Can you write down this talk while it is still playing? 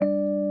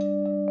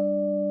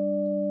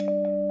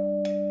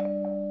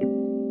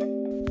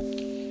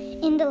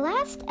the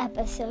last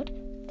episode,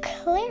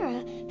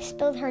 Clara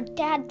spilled her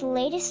dad's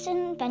latest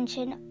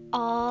invention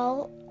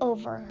all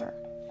over her.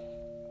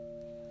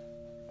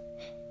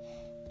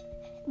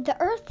 The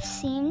earth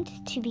seemed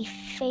to be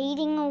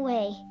fading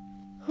away.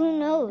 Who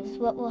knows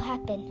what will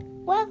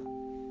happen? Well,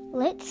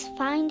 let's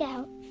find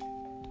out.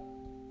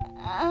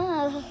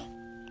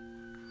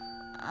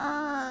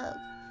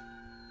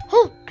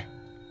 Halt!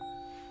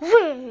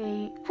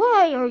 Wait,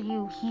 why are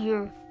you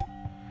here?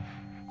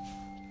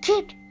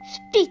 Kid,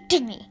 speak to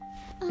me.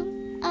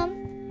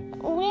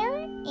 Where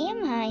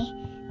am I?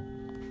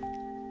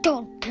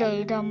 Don't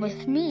play dumb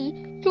with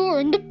me. You're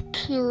in the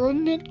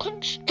pyramid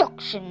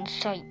construction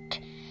site.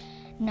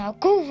 Now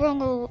go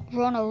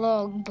run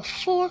along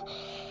before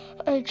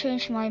I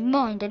change my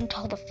mind and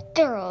tell the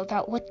Pharaoh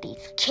about what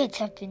these kids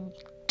have been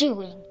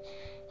doing.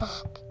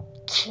 Ugh,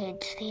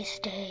 kids these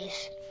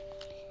days.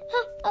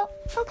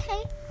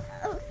 Okay.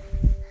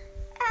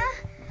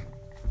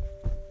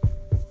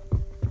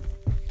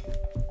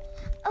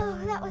 Oh,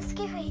 that was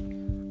scary.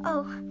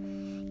 Oh,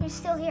 you're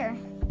still here.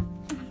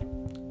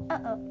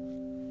 Uh-oh.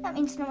 That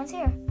means no one's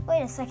here.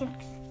 Wait a second.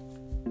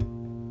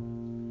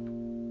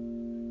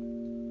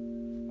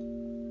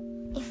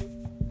 If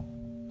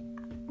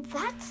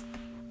that's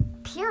the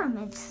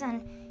pyramids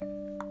and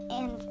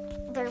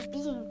they're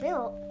being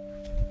built,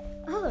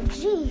 oh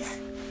jeez,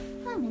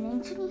 I'm in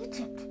ancient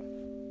Egypt.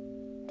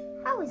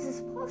 How is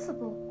this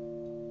possible?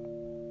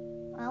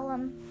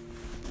 Well,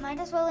 might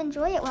as well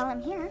enjoy it while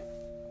I'm here.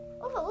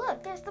 Oh,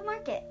 look, there's the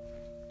market.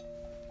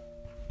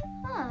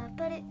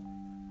 But it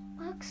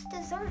looks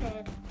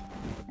deserted.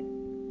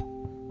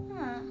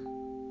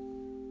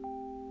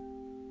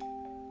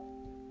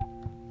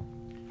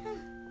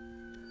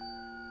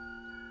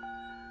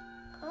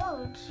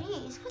 Oh,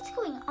 geez, what's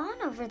going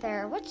on over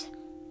there? What's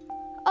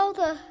all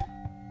the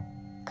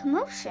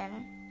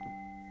commotion?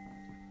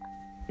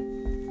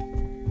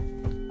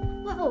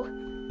 Whoa,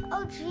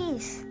 oh,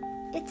 geez,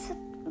 it's a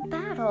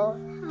battle,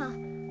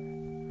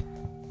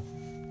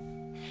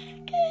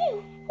 Stay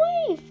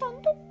away from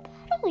the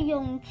battle,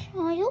 young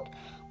child.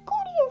 Go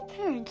to your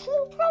parents.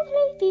 They'll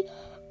probably be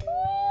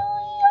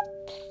really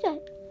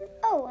upset.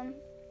 Oh,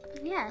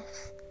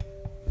 yes.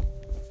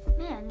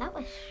 Man, that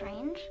was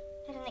strange.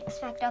 I didn't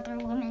expect other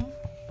women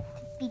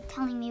to be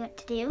telling me what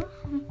to do.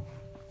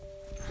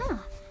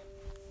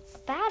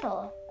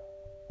 Battle.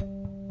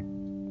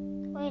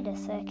 Wait a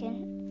second.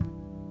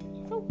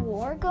 Is a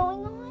war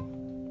going on?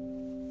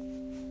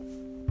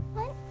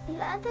 What?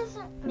 That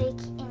doesn't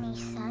make any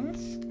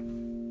sense.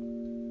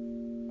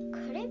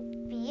 Could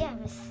it be I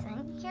was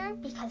sent here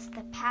because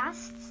the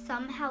past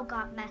somehow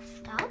got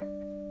messed up?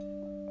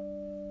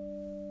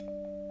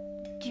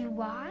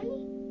 Do I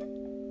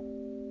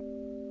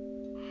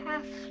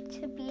have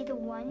to be the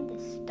one to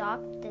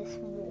stop this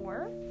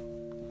war?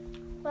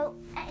 Well,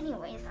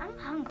 anyways, I'm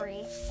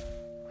hungry.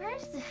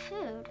 Where's the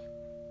food?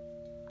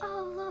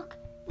 Oh, look,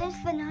 there's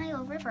the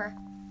Nile River.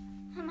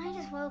 I might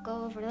as well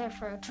go over there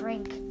for a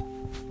drink.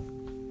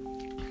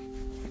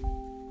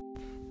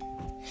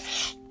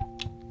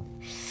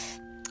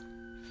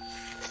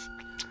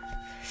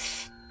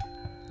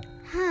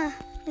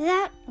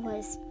 That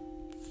was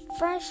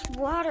fresh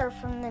water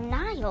from the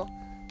Nile.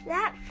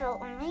 That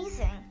felt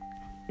amazing.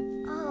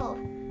 Oh,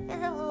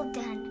 there's a little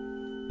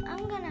den.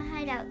 I'm gonna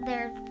hide out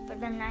there for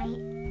the night.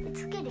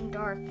 It's getting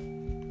dark.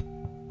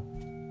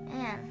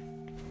 Man,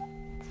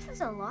 this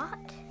is a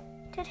lot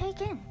to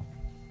take in.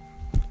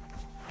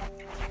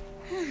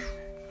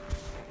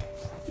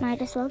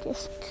 Might as well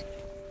just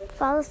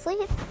fall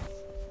asleep.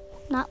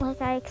 Not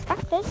like I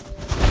expected.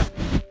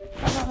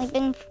 I've only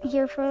been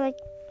here for like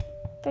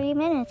 30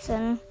 minutes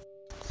and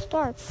it's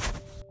dark.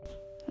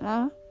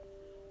 Well,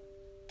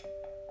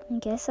 I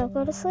guess I'll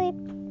go to sleep.